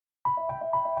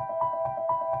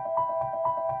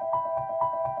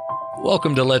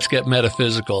Welcome to Let's Get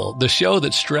Metaphysical, the show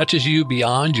that stretches you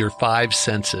beyond your five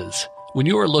senses. When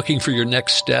you are looking for your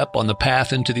next step on the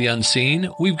path into the unseen,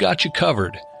 we've got you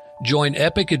covered. Join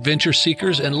epic adventure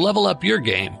seekers and level up your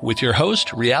game with your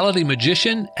host, reality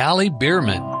magician Allie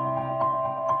Bierman.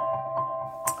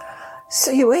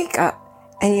 So you wake up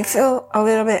and you feel a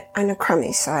little bit on the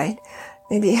crummy side.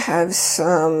 Maybe you have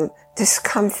some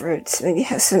discomforts, maybe you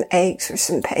have some aches or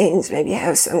some pains, maybe you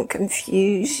have some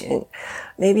confusion,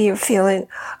 maybe you're feeling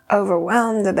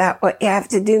overwhelmed about what you have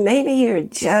to do, maybe you're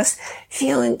just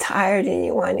feeling tired and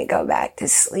you want to go back to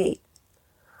sleep.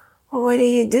 Well, what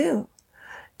do?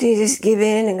 Do you just give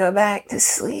in and go back to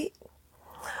sleep?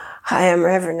 Hi, I'm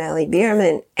Reverend Allie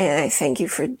Bierman, and I thank you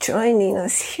for joining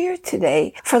us here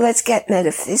today for Let's Get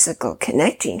Metaphysical,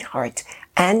 connecting heart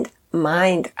and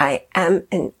mind. I am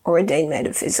an ordained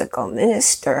metaphysical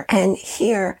minister and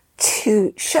here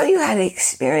to show you how to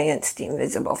experience the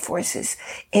invisible forces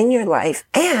in your life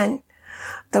and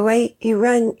the way you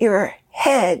run your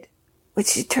head,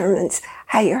 which determines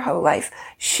how your whole life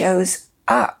shows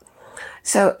up.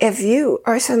 So if you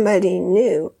are somebody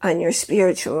new on your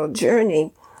spiritual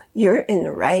journey, you're in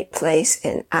the right place,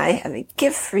 and I have a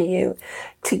gift for you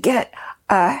to get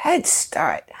a head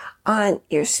start on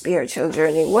your spiritual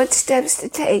journey. What steps to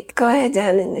take? Go ahead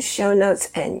down in the show notes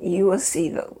and you will see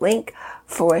the link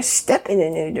for Step in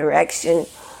a New Direction.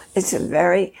 It's a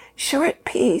very short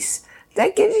piece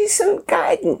that gives you some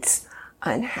guidance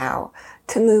on how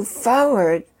to move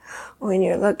forward when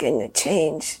you're looking to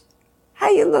change how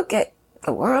you look at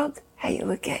the world, how you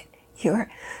look at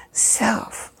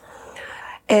yourself.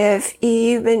 If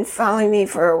you've been following me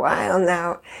for a while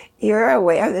now, you're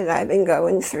aware that I've been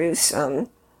going through some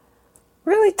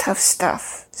really tough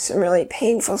stuff, some really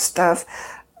painful stuff.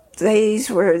 These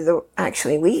were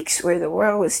actually weeks where the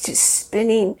world was just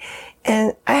spinning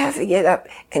and I have to get up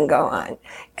and go on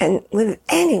and live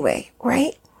anyway,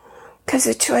 right? Because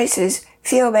the choice is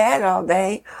feel bad all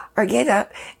day or get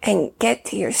up and get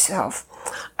to yourself.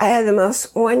 I had the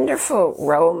most wonderful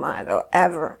role model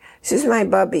ever. This is my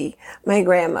bubby, my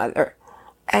grandmother.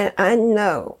 And I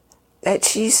know that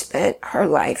she spent her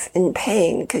life in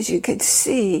pain because you could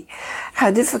see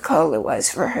how difficult it was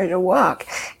for her to walk.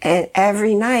 And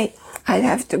every night I'd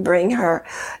have to bring her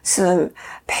some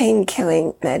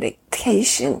pain-killing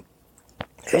medication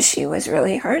because she was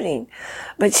really hurting.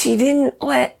 But she didn't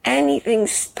let anything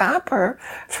stop her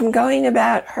from going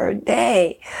about her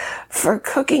day, for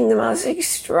cooking the most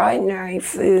extraordinary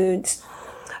foods,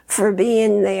 for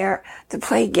being there to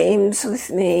play games with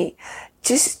me,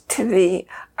 just to be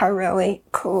a really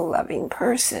cool, loving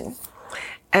person.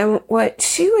 And what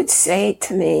she would say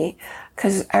to me,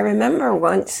 because I remember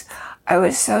once I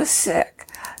was so sick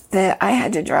that I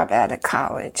had to drop out of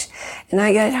college. And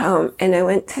I got home and I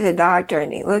went to the doctor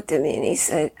and he looked at me and he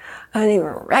said, I don't even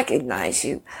recognize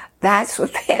you. That's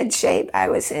what bad shape I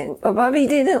was in. But Bubby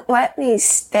didn't let me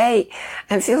stay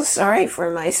and feel sorry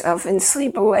for myself and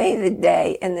sleep away the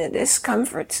day and the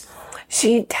discomforts.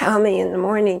 She'd tell me in the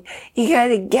morning, you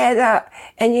gotta get up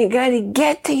and you gotta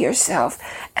get to yourself.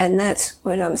 And that's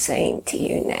what I'm saying to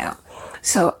you now.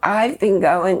 So I've been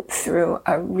going through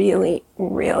a really,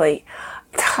 really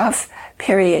tough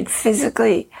period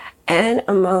physically and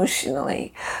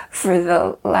emotionally for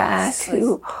the last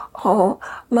 2 whole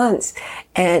months.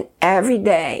 And every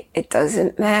day, it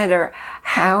doesn't matter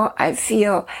how I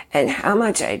feel and how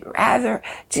much I'd rather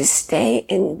just stay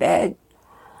in bed,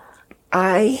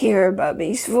 I hear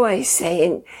Bubby's voice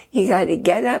saying, you got to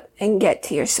get up and get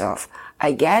to yourself.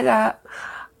 I get up.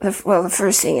 The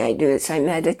first thing I do is I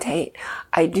meditate.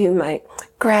 I do my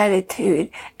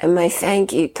gratitude and my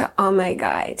thank you to all my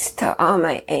guides, to all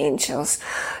my angels,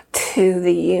 to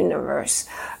the universe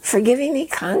for giving me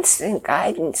constant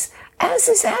guidance, as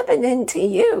is happening to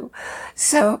you.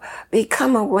 So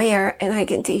become aware and I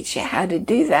can teach you how to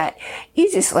do that. You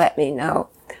just let me know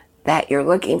that you're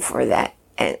looking for that.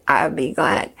 And I'll be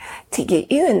glad to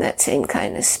get you in that same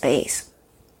kind of space.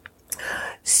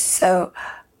 So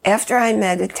after I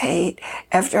meditate,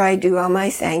 after I do all my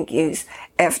thank yous,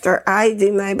 after I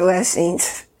do my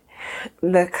blessings,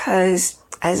 because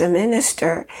as a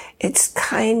minister, it's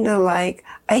kind of like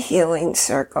a healing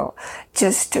circle,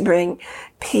 just to bring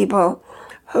people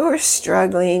who are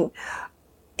struggling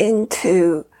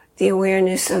into the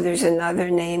awareness so there's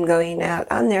another name going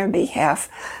out on their behalf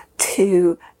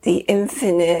to the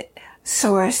infinite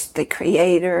source, the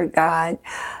creator, God,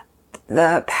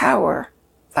 the power,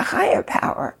 the higher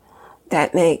power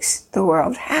that makes the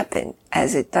world happen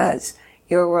as it does.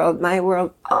 Your world, my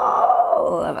world,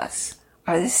 all of us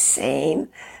are the same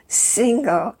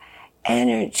single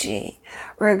energy,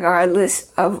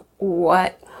 regardless of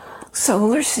what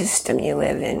solar system you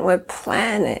live in, what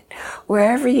planet,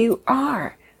 wherever you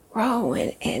are, we're all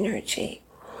one energy.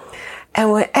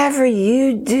 And whatever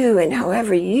you do and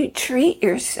however you treat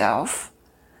yourself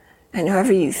and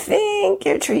however you think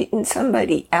you're treating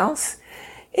somebody else,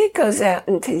 it goes out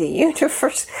into the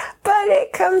universe, but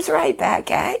it comes right back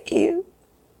at you.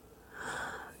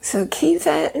 So keep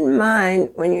that in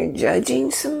mind when you're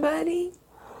judging somebody,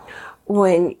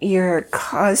 when you're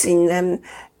causing them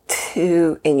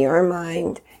to, in your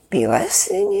mind, be less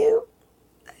than you.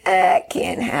 That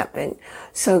can't happen.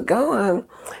 So go on,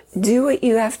 do what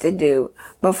you have to do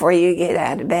before you get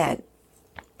out of bed.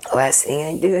 Last thing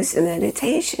I do is the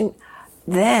meditation.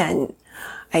 Then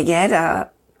I get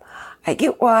up, I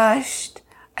get washed,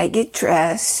 I get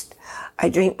dressed, I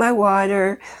drink my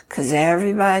water, because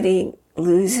everybody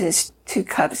loses 2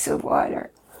 cups of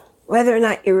water. Whether or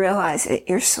not you realize it,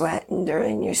 you're sweating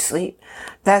during your sleep.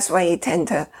 That's why you tend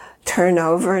to turn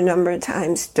over a number of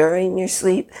times during your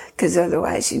sleep, because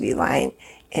otherwise you'd be lying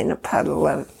in a puddle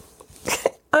of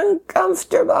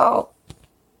uncomfortable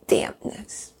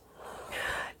dampness.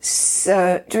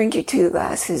 So drink your 2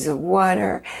 glasses of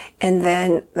water, and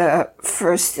then the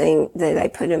first thing that I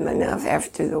put in my mouth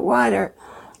after the water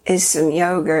is some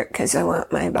yogurt, because I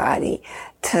want my body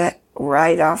to,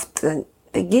 right off the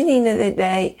beginning of the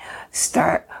day,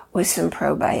 start with some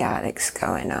probiotics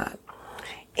going on.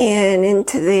 And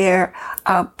into there,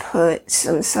 I'll put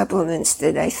some supplements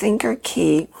that I think are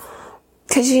key,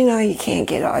 because you can't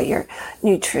get all your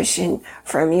nutrition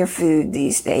from your food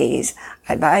these days.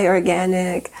 I buy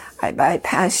organic, I buy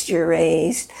pasture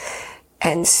raised,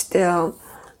 and still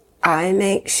I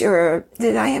make sure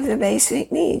that I have the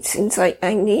basic needs. Things like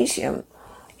magnesium.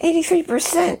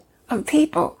 83% of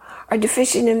people are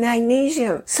deficient in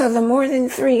magnesium. So the more than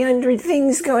 300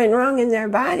 things going wrong in their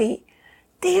body,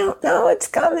 they don't know it's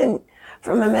coming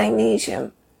from a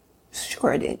magnesium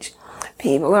shortage.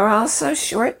 People are also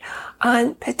short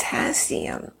on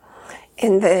potassium.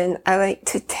 And then I like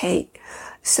to take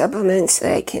supplements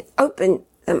that I can open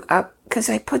them up, because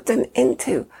I put them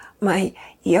into my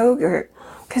yogurt,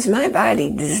 because my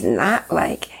body does not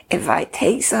like if I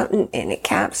take something in a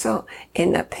capsule,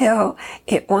 in a pill.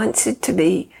 It wants it to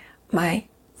be my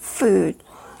food.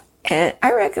 And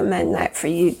I recommend that for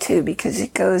you too, because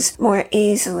it goes more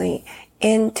easily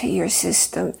into your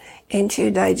system, into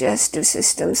your digestive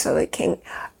system, so it can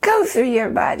go through your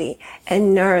body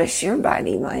and nourish your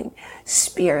body, mind,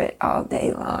 spirit all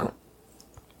day long.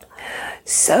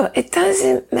 So it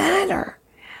doesn't matter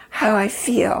how I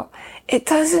feel. It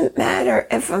doesn't matter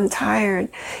if I'm tired.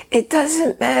 It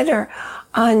doesn't matter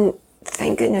on,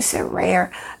 thank goodness they're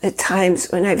rare, the times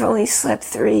when I've only slept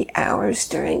 3 hours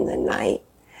during the night.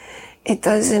 It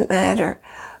doesn't matter,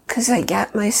 because I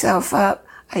get myself up,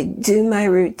 I do my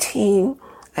routine,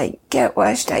 I get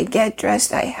washed, I get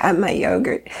dressed, I have my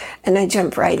yogurt, and I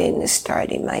jump right into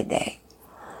starting my day.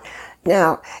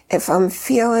 Now, if I'm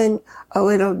feeling a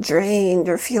little drained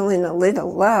or feeling a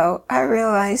little low, I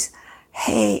realize,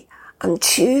 hey, I'm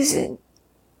choosing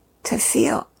to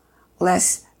feel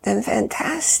less than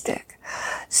fantastic.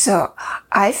 So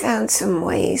I found some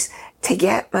ways to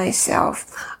get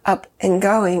myself up and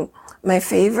going. My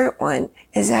favorite one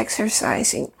is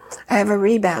exercising. I have a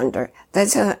rebounder.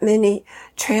 That's a mini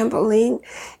trampoline,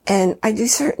 and I do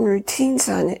certain routines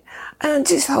on it. I don't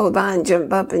just hold on,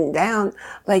 jump up and down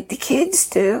like the kids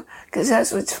do, because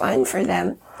that's what's fun for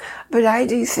them. But I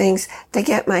do things that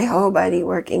get my whole body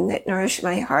working, that nourish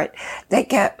my heart, that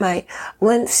get my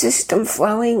lymph system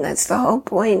flowing. That's the whole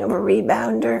point of a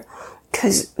rebounder,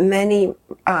 because many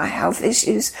health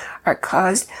issues are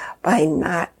caused by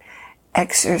not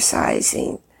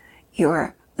exercising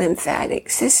your lymphatic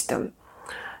system.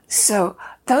 So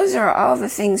those are all the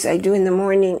things I do in the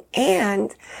morning.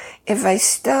 And if I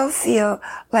still feel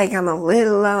like I'm a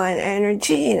little low on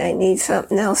energy and I need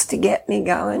something else to get me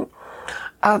going,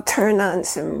 I'll turn on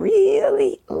some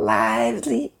really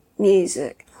lively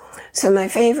music. So my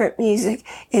favorite music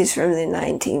is from the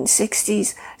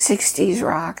 1960s, 60s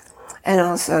rock, and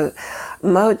also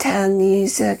Motown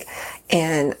music.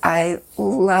 And I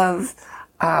love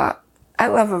a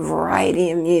variety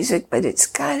of music, but it's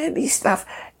gotta be stuff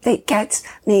that gets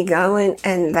me going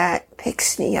and that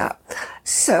picks me up.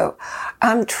 So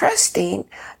I'm trusting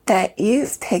that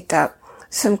you've picked up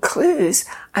some clues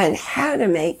on how to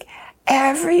make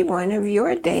every one of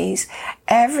your days,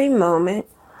 every moment,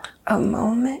 a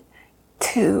moment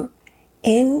to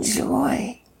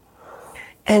enjoy.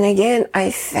 And again, I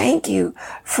thank you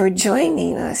for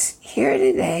joining us here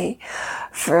today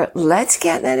for Let's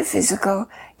Get Metaphysical,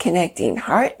 Connecting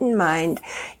Heart and Mind.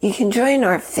 You can join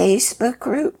our Facebook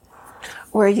group,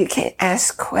 where you can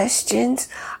ask questions.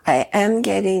 I am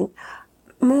getting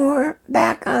more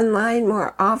back online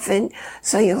more often,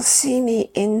 so you'll see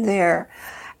me in there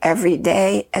every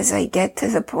day as I get to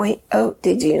the point. Oh,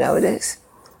 did you notice?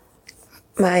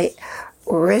 My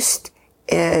wrist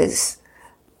is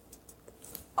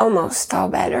almost all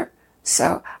better,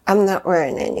 so I'm not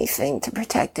wearing anything to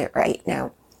protect it right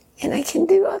now. And I can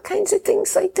do all kinds of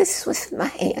things like this with my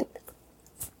hand.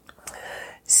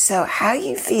 So how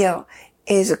you feel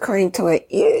is according to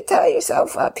what you tell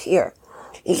yourself up here.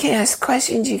 You can ask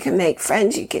questions, you can make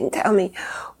friends, you can tell me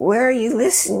where are you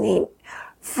listening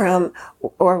from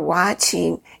or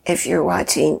watching if you're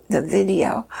watching the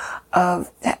video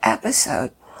of the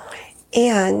episode.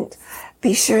 And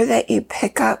be sure that you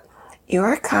pick up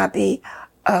your copy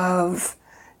of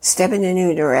Step in a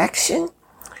New Direction.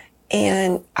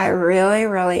 And I really,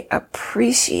 really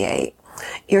appreciate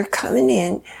your coming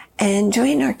in and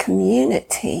joining our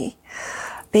community,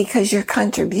 because your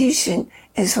contribution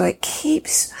is what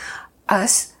keeps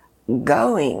us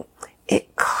going.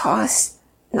 It costs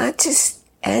not just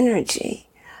energy,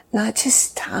 not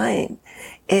just time.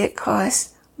 It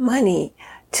costs money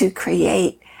to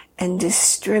create and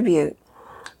distribute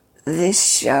this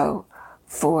show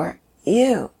for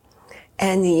you.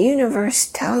 And the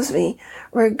universe tells me,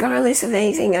 regardless of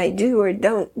anything I do or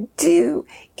don't do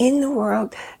in the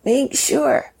world, make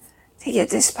sure to get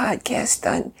this podcast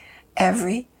done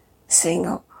every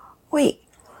single week.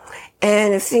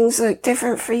 And if things look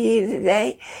different for you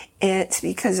today, it's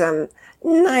because I'm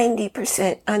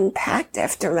 90% unpacked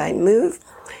after my move,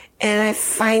 and I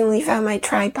finally found my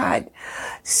tripod.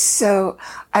 So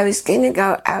I was going to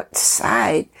go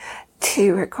outside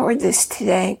to record this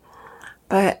today,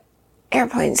 but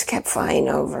airplanes kept flying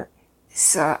over.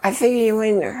 So I figured you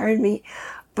wouldn't have heard me,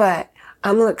 but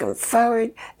I'm looking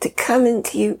forward to coming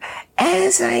to you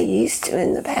as I used to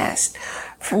in the past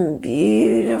from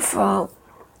beautiful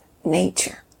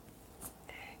nature.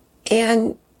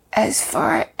 And as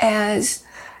far as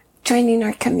joining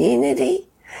our community,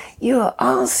 you will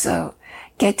also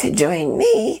get to join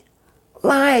me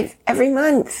live every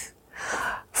month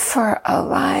for a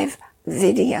live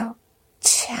video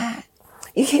chat.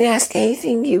 You can ask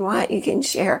anything you want. You can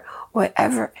share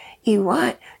whatever you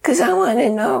want, because I want to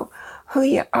know who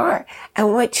you are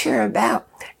and what you're about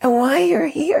and why you're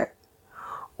here.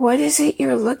 What is it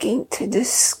you're looking to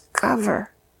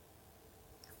discover?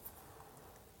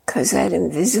 Because that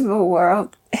invisible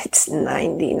world, it's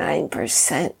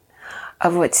 99%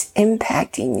 of what's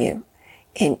impacting you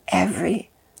in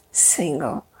every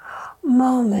single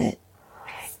moment.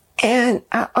 And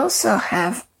I also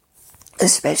have a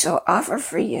special offer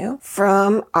for you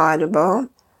from Audible.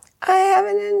 I have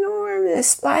an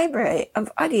enormous library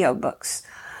of audiobooks,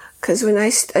 because when I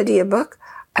study a book,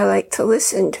 I like to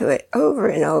listen to it over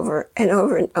and over and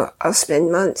over. And I'll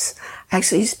spend months.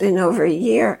 Actually, it's been over a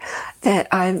year that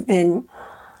I've been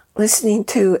listening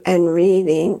to and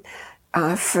reading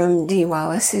from Dee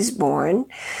Wallace's Born.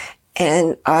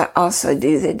 And I also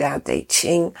do the Tao Te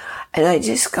Ching. And I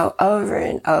just go over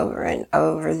and over and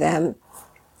over them,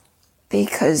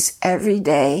 because every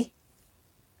day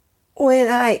when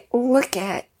I look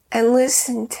at and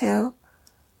listen to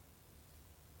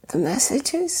the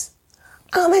messages,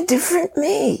 I'm a different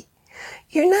me.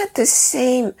 You're not the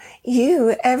same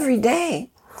you every day.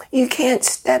 You can't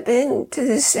step into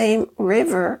the same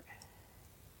river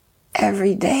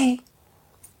every day,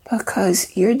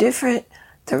 because you're different.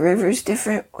 The river's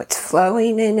different. What's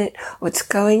flowing in it, what's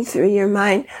going through your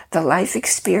mind, the life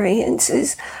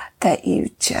experiences that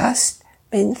you've just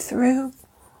been through.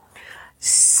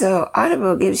 So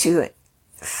Audible gives you a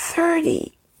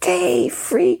 30-day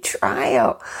free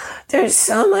trial. There's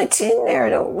so much in there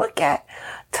to look at,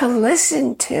 to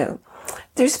listen to.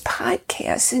 There's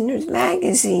podcasts and there's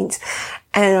magazines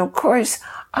and, of course,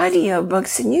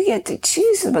 audiobooks, and you get to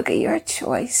choose the book of your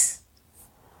choice.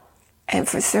 And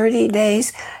for 30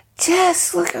 days,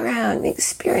 just look around and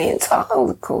experience all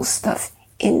the cool stuff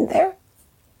in there.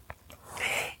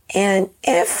 And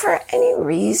if for any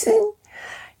reason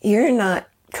you're not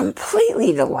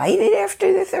completely delighted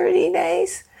after the 30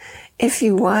 days, if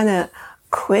you want to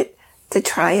quit the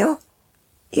trial,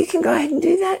 you can go ahead and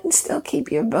do that and still keep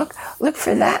your book. Look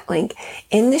for that link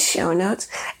in the show notes,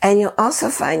 and you'll also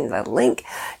find the link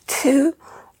to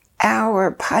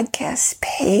our podcast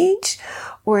page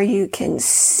where you can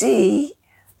see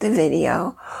the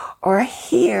video or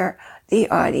hear the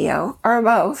audio or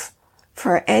both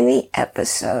for any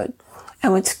episode.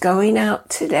 And what's going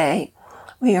out today,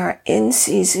 we are in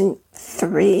season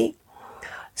 3,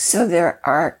 so there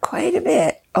are quite a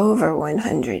bit, over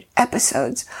 100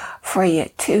 episodes for you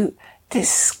to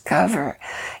discover.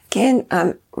 Again,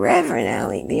 I'm Reverend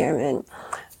Allie Bierman.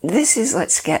 This is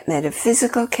Let's Get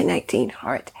Metaphysical, connecting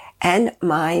heart and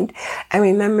mind. And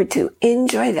remember to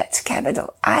enjoy, that's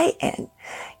capital I-N,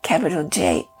 capital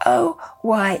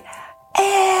J-O-Y,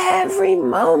 every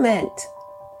moment.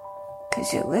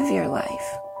 Because you live your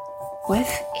life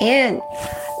within.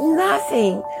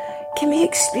 Nothing can be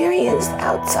experienced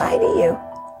outside of you.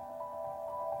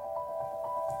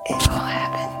 It all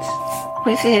happens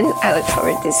within. I look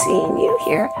forward to seeing you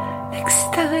here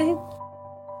next time.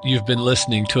 You've been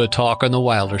listening to A Talk on the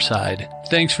Wilder Side.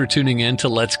 Thanks for tuning in to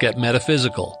Let's Get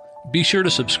Metaphysical. Be sure to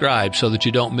subscribe so that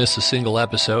you don't miss a single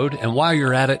episode. And while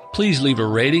you're at it, please leave a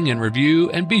rating and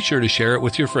review and be sure to share it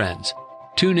with your friends.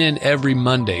 Tune in every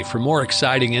Monday for more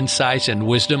exciting insights and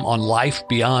wisdom on life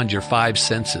beyond your five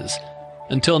senses.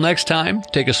 Until next time,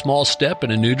 take a small step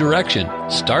in a new direction.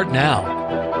 Start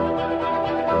now.